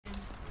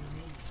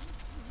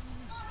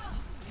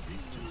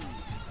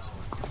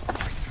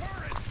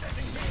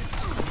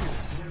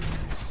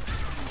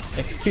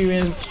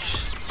experience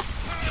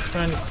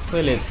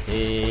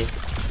tranquility.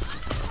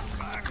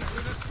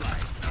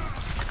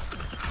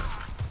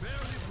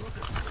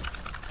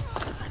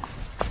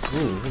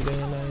 Ooh, who got in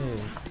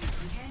here?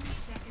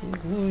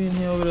 Who in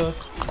here over there?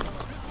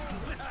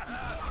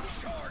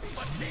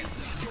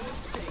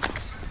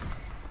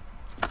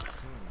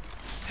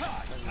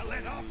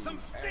 Some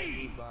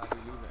steam.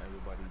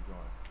 Everybody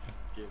join.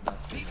 Give that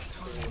team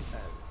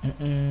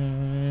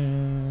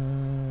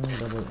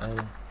Double L.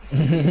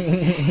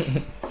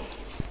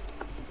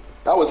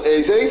 That was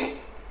easy.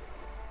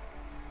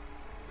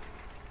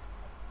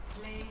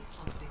 Play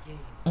of the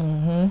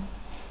game.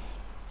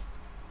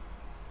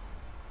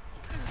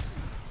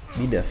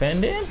 Be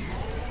defending?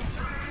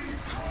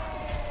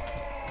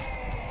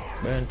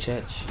 Burn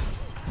church.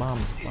 Bam,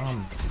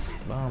 bam,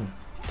 bam.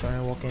 Try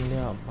and walk in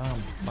there. Bam,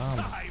 bam.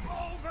 I'm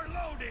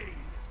overloading.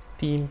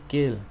 Team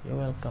kill. You're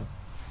welcome.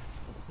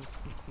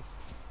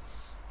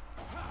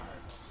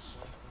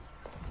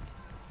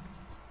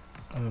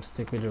 I'm gonna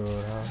stick with the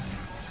roadhouse.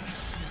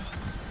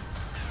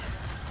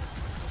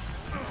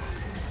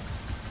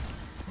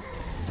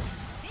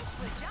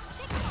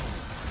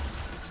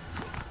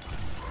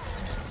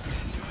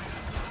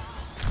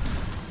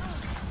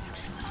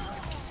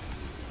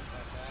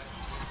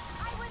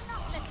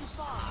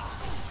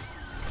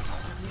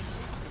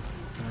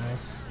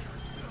 Nice.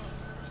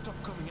 Stop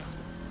coming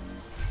after.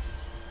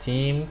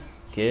 Team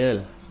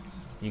kill.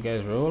 You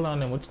guys roll on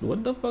them.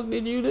 What the fuck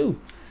did you do?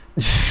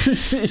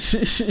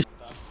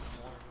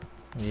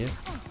 Yeah.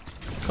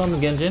 Come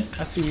again, Jin.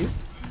 I see you.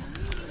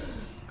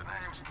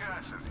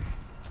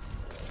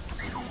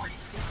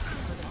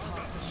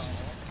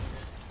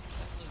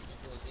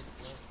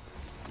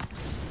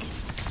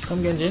 Come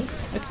again, Jin.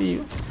 I see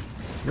you.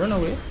 Run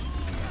away.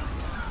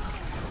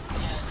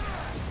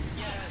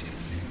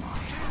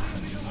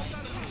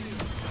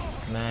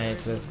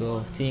 Nice, let's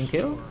go. Team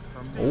kill.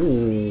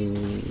 Oh,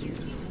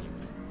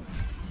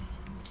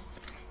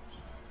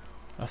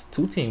 that's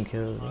 2 team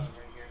kills. Bro.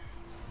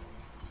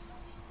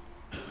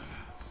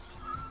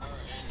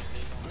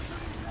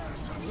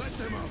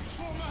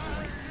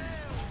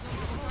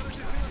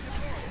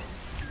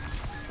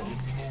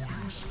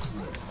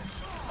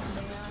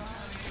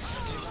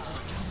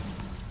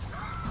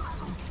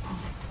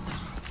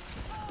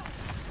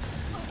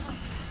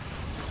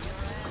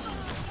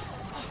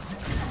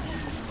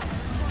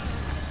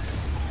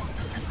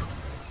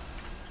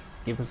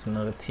 Give us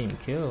another team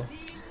kill.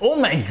 Oh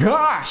my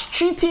gosh!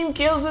 3 team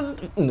kills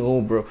and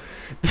no, bro.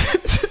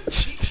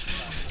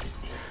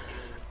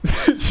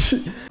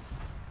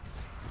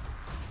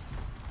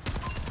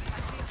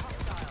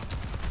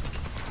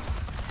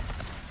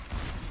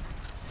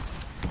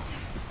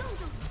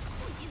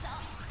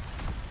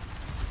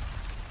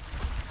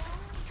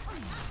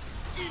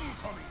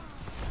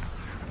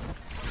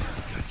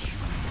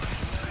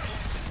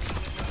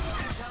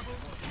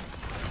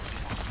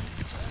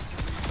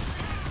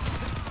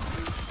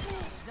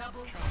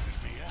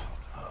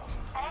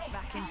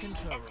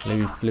 Let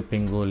me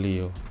flipping go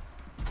Leo.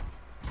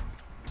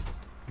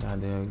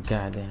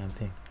 Goddamn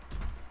thing.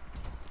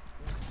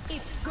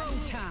 It's go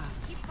time.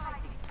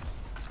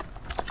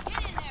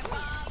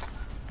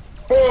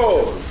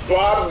 Oh,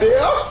 Bob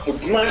there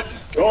with my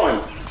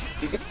done.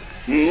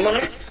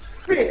 My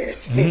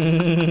fish.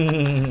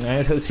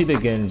 I see the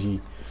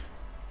Genji.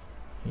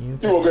 You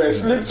were gonna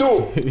sleep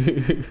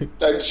too.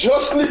 Like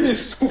just sleep, you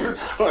stupid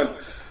son.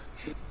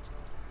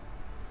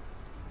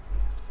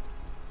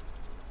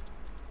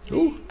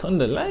 Ooh,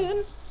 Thunder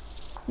Lion.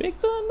 Big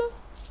Thunder.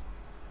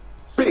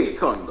 Big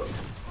thunder.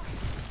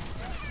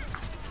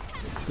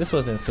 This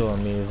wasn't so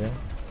amazing.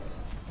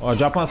 Oh,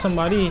 drop on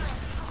somebody.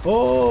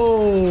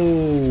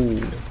 Oh.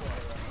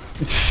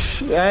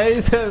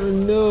 I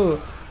don't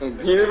know.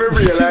 You never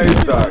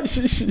realized that.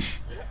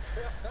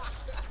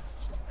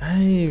 I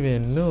didn't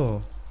even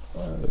know.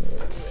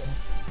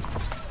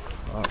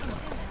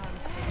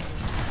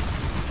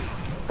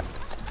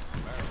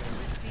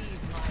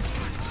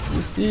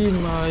 Receive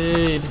my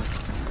aid.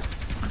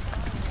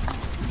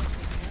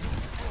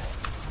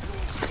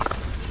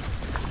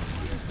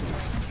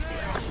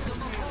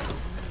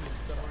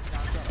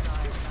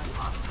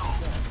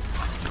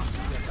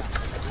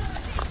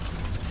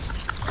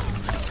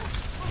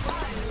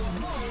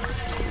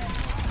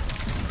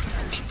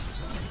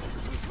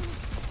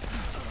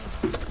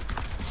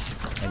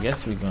 I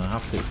guess we're gonna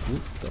have to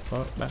boot the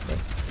fuck back up.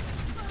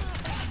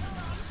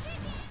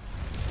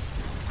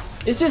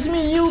 It's just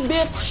me and you,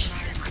 bitch!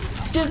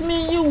 Just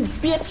me and you,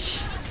 bitch!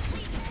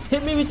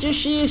 Hit me with your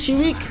shield, she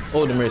weak.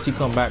 Oh, the Mercy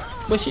come back.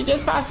 But she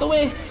just passed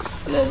away.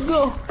 Let's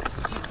go.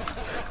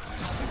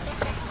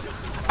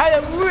 I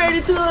am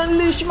ready to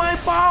unleash my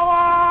power!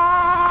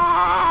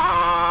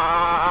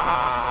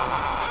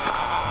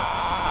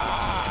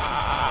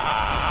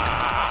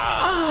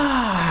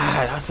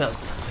 Ah, that felt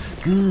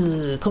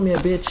good. Come here,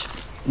 bitch.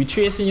 We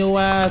tracing your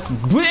ass,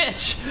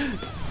 bitch!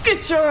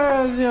 Get your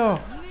ass, yo!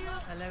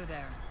 Hello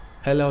there.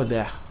 Hello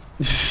there.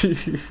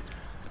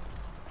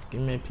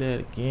 Give me a play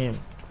the game.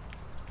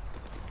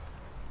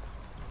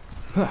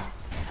 Huh.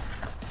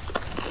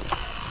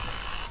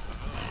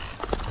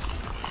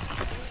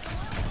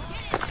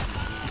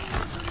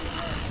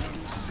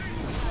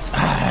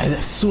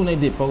 As soon as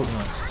I dip out,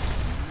 man.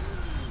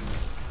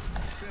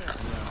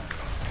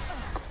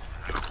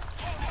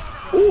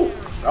 Ooh,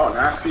 oh,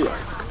 nasty one.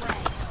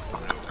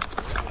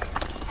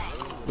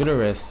 With the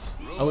rest.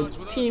 Our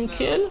team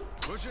kill?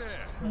 Push it.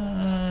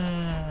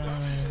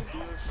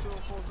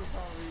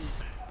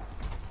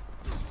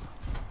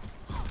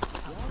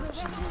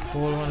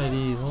 Hold one of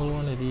these, hold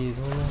one of these,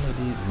 hold one of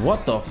these.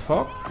 What the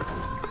fuck?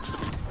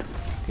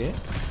 Okay.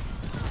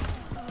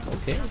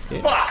 Okay,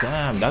 okay.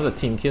 Damn, that's a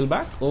team kill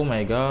back? Oh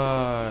my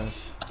gosh.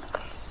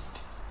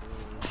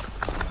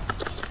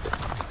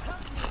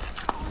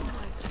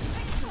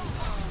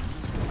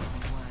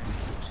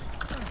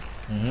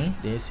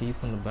 They see you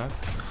from the back.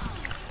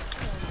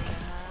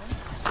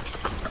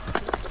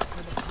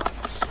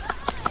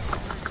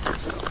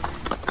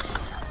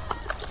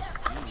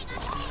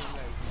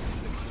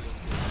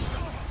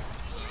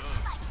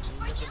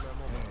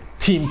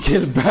 Team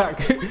kill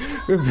back.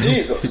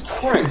 Jesus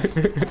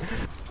Christ.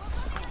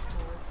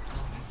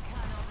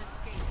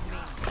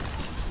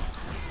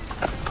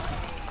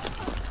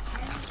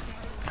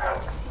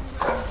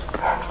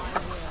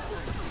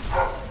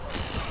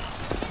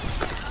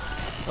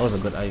 That was a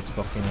good ice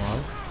fucking wall.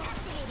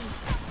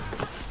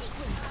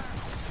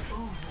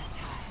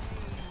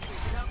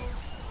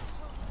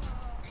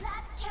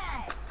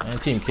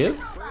 And team kill?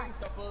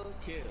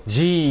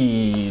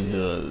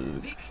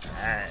 Jesus.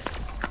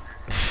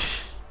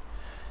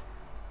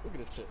 Look at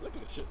this shit, look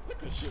at this shit, look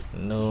at this shit.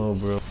 No,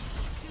 bro.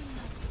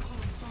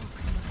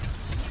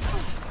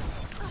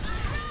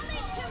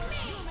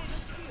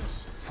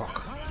 Fuck.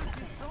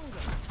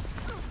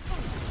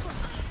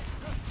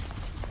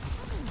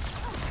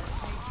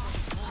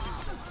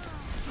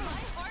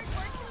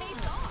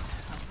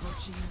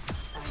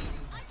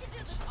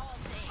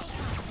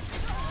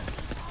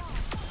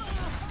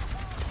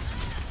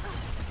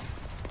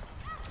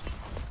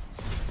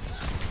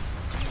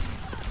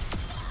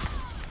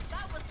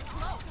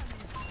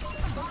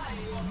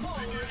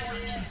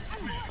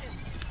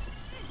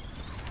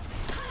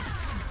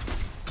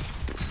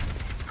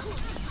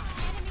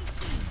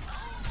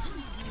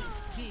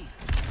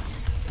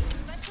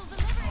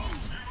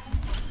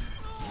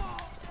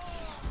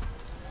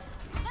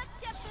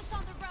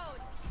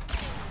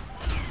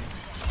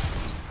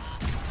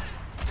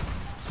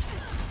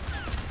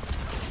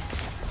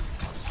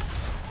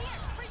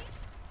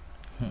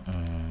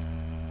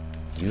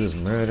 Use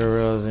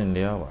murderers in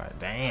there. What?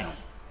 Damn.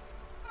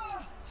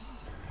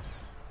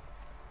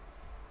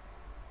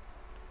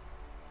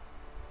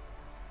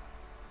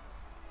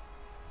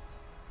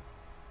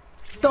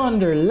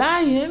 Thunder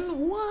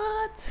Lion?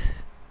 What?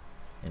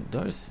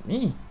 Endorse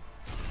me.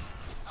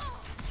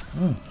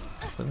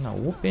 Putting a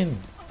whooping.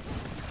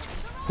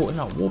 Putting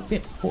a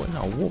whooping. Putting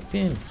a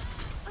whooping.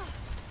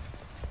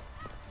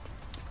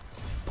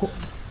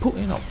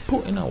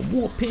 Putting a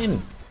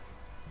whooping.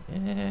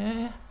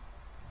 Yeah.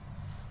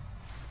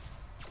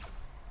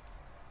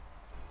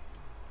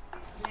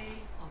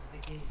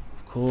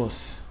 Of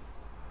course.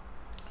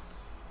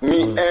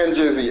 Me and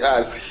Jizzy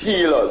as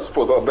healers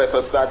put up better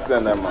stats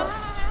than them, man.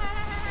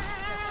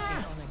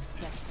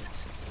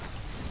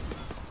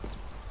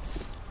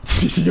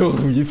 Yo,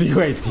 you see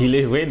why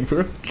Steelers win,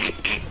 bro?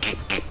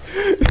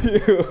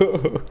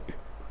 Yo.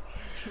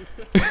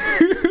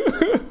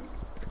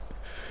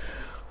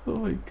 Oh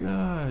my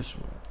gosh,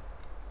 man.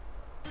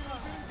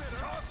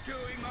 Just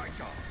doing my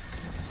job.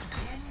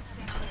 10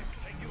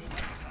 seconds.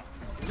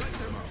 Let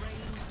them up.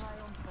 Reign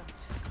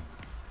triumphant.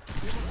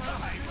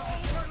 I'm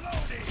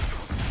overloading.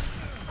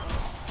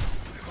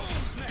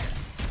 Who's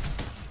next?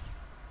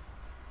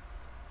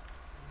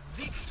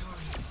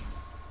 Victory.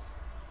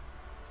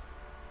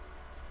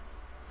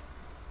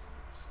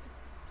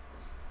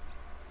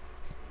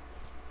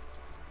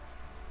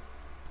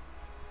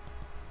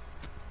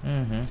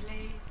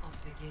 Play of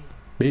the game.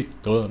 Big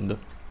thunder.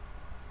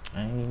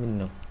 I ain't even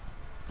know.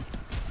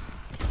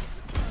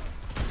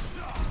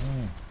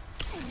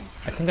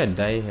 I think I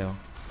die here.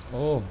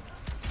 Oh,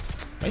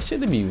 why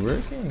should it be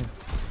working?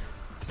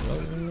 What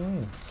do you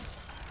mean?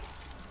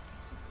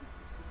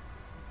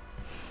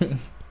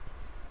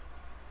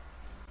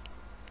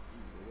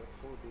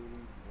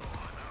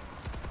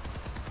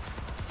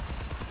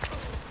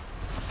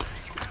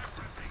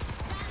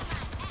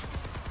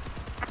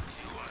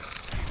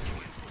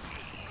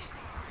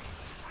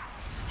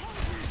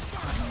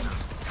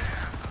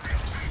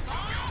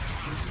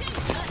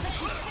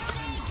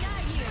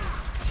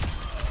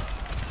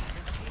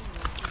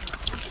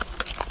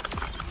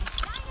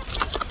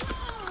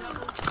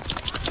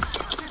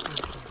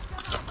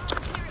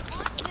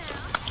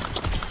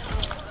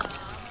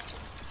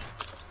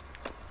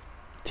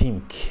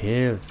 Team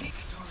kill.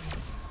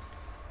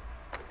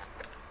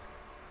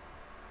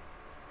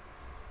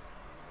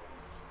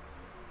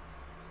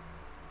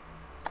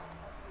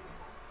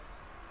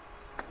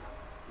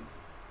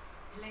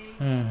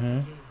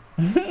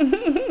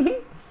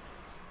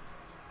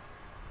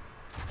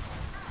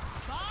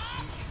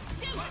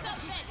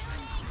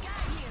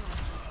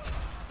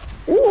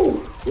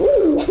 Ooh,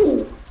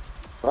 ooh.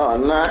 Oh,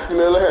 nasty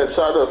little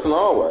headshot us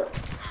now, what?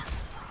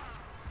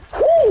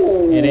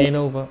 Ooh. It ain't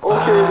over.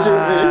 Okay,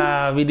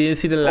 Ah, we didn't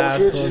see the last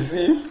Okay, one.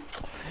 GZ.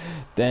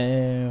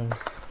 Damn.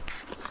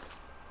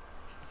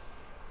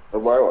 The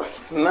boy was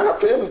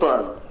snapping,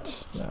 man.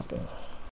 Snapping.